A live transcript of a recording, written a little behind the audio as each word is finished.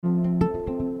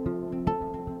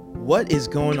What is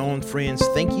going on, friends?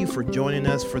 Thank you for joining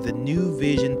us for the New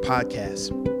Vision podcast.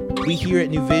 We here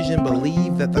at New Vision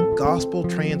believe that the gospel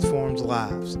transforms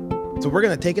lives. So we're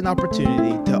going to take an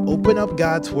opportunity to open up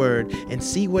God's word and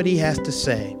see what he has to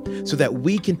say so that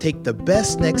we can take the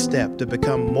best next step to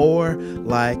become more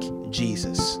like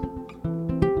Jesus.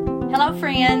 Hello,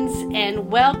 friends,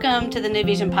 and welcome to the New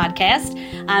Vision podcast.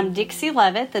 I'm Dixie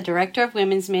Levitt, the Director of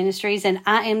Women's Ministries, and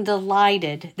I am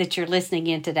delighted that you're listening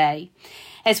in today.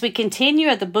 As we continue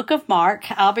at the book of Mark,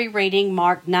 I'll be reading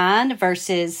Mark 9,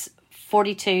 verses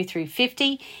 42 through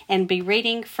 50, and be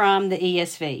reading from the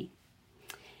ESV.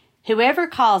 Whoever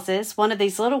causes one of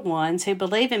these little ones who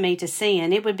believe in me to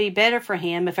sin, it would be better for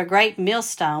him if a great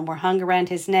millstone were hung around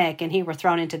his neck and he were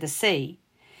thrown into the sea.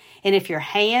 And if your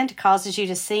hand causes you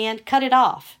to sin, cut it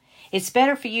off. It's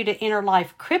better for you to enter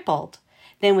life crippled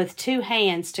than with two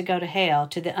hands to go to hell,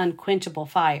 to the unquenchable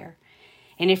fire.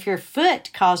 And if your foot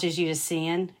causes you to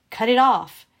sin, cut it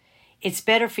off. It's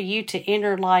better for you to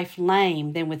enter life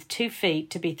lame than with 2 feet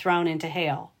to be thrown into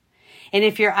hell. And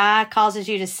if your eye causes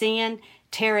you to sin,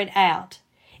 tear it out.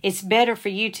 It's better for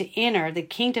you to enter the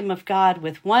kingdom of God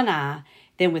with 1 eye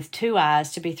than with 2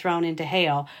 eyes to be thrown into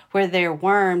hell, where their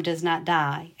worm does not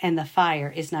die and the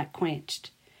fire is not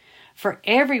quenched. For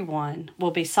everyone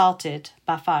will be salted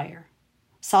by fire.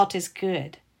 Salt is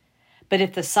good. But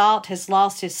if the salt has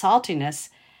lost its saltiness,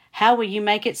 how will you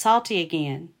make it salty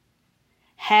again?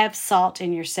 Have salt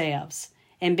in yourselves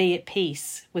and be at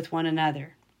peace with one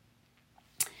another.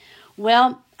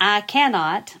 Well, I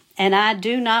cannot, and I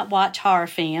do not watch horror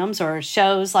films or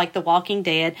shows like The Walking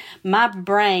Dead. My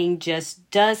brain just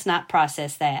does not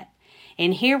process that.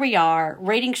 And here we are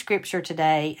reading scripture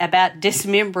today about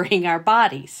dismembering our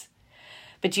bodies.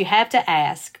 But you have to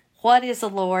ask, what is the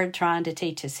Lord trying to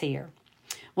teach us here?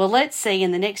 Well, let's see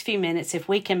in the next few minutes if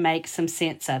we can make some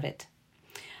sense of it.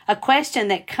 A question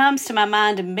that comes to my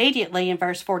mind immediately in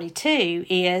verse 42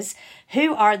 is,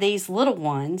 who are these little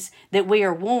ones that we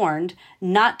are warned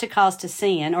not to cause to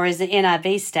sin, or as the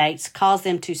NIV states, cause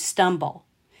them to stumble?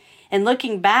 And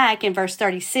looking back in verse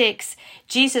 36,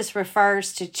 Jesus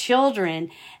refers to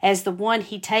children as the one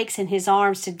he takes in his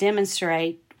arms to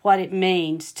demonstrate what it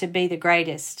means to be the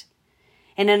greatest.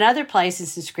 And in other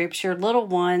places in Scripture, little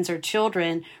ones or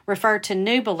children refer to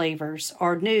new believers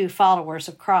or new followers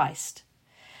of Christ.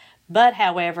 But,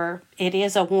 however, it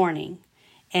is a warning,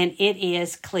 and it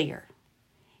is clear.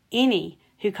 Any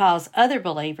who cause other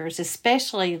believers,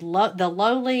 especially the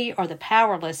lowly or the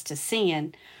powerless, to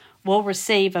sin will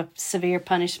receive a severe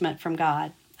punishment from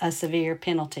God, a severe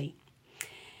penalty.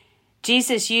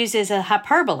 Jesus uses a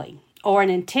hyperbole or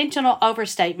an intentional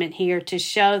overstatement here to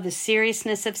show the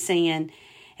seriousness of sin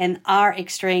and our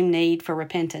extreme need for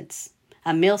repentance.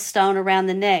 A millstone around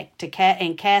the neck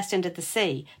and cast into the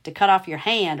sea, to cut off your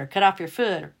hand or cut off your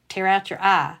foot or tear out your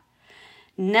eye.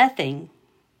 Nothing,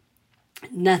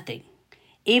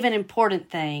 even important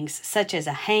things such as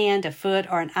a hand, a foot,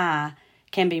 or an eye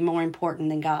can be more important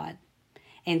than God.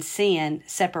 And sin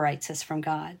separates us from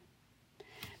God.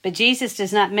 But Jesus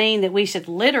does not mean that we should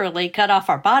literally cut off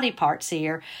our body parts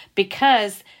here,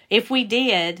 because if we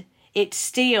did, it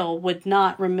still would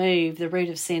not remove the root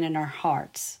of sin in our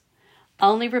hearts.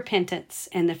 Only repentance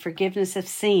and the forgiveness of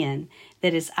sin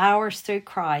that is ours through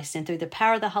Christ and through the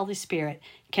power of the Holy Spirit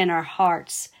can our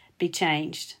hearts be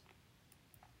changed.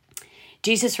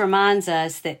 Jesus reminds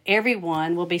us that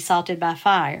everyone will be salted by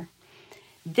fire.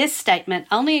 This statement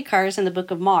only occurs in the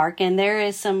book of Mark, and there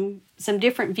is some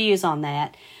different views on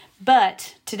that.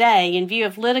 But today, in view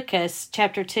of Leviticus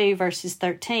chapter 2, verses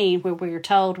 13, where we are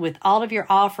told, with all of your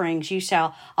offerings you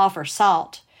shall offer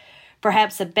salt,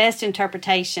 perhaps the best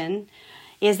interpretation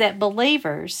is that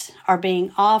believers are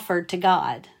being offered to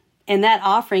God. And that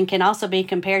offering can also be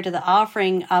compared to the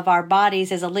offering of our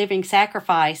bodies as a living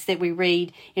sacrifice that we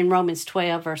read in Romans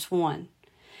 12, verse 1.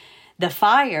 The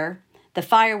fire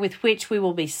with which we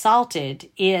will be salted,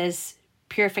 is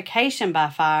purification by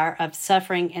fire of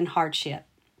suffering and hardship.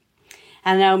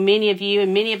 I know many of you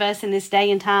and many of us in this day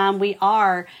and time, we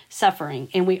are suffering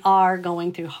and we are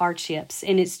going through hardships.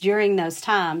 And it's during those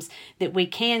times that we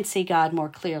can see God more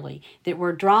clearly, that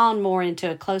we're drawn more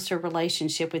into a closer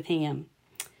relationship with Him.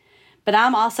 But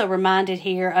I'm also reminded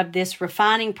here of this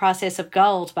refining process of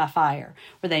gold by fire,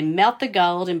 where they melt the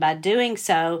gold, and by doing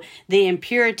so, the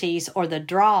impurities or the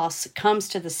dross comes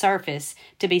to the surface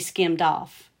to be skimmed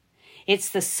off. It's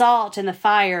the salt and the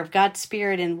fire of God's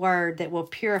Spirit and Word that will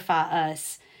purify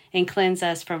us and cleanse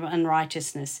us from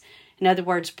unrighteousness. In other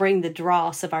words, bring the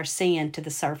dross of our sin to the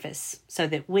surface so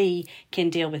that we can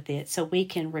deal with it, so we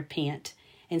can repent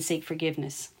and seek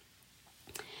forgiveness.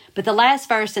 But the last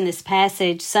verse in this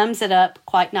passage sums it up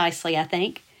quite nicely, I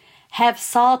think. Have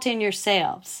salt in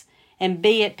yourselves, and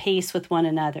be at peace with one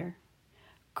another.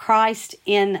 Christ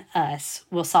in us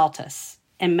will salt us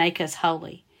and make us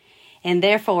holy, and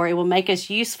therefore it will make us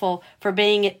useful for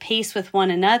being at peace with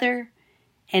one another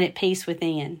and at peace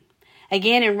within.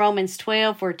 Again, in Romans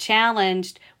 12, we're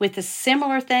challenged with a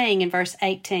similar thing in verse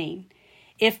 18.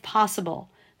 If possible,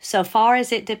 so far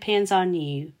as it depends on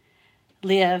you,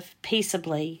 live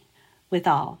peaceably with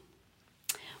all.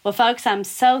 Well, folks, I'm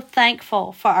so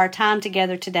thankful for our time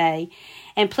together today,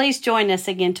 and please join us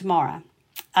again tomorrow.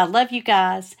 I love you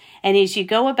guys, and as you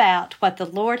go about what the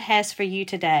Lord has for you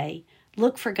today,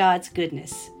 look for God's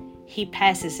goodness. He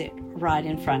passes it right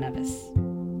in front of us.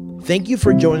 Thank you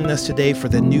for joining us today for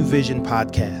the New Vision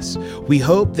podcast. We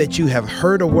hope that you have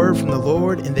heard a word from the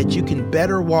Lord and that you can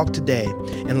better walk today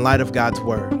in light of God's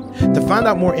word. To find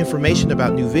out more information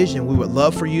about New Vision, we would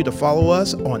love for you to follow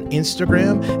us on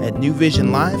Instagram at New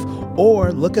Vision Life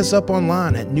or look us up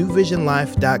online at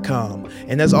newvisionlife.com.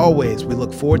 And as always, we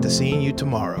look forward to seeing you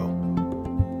tomorrow.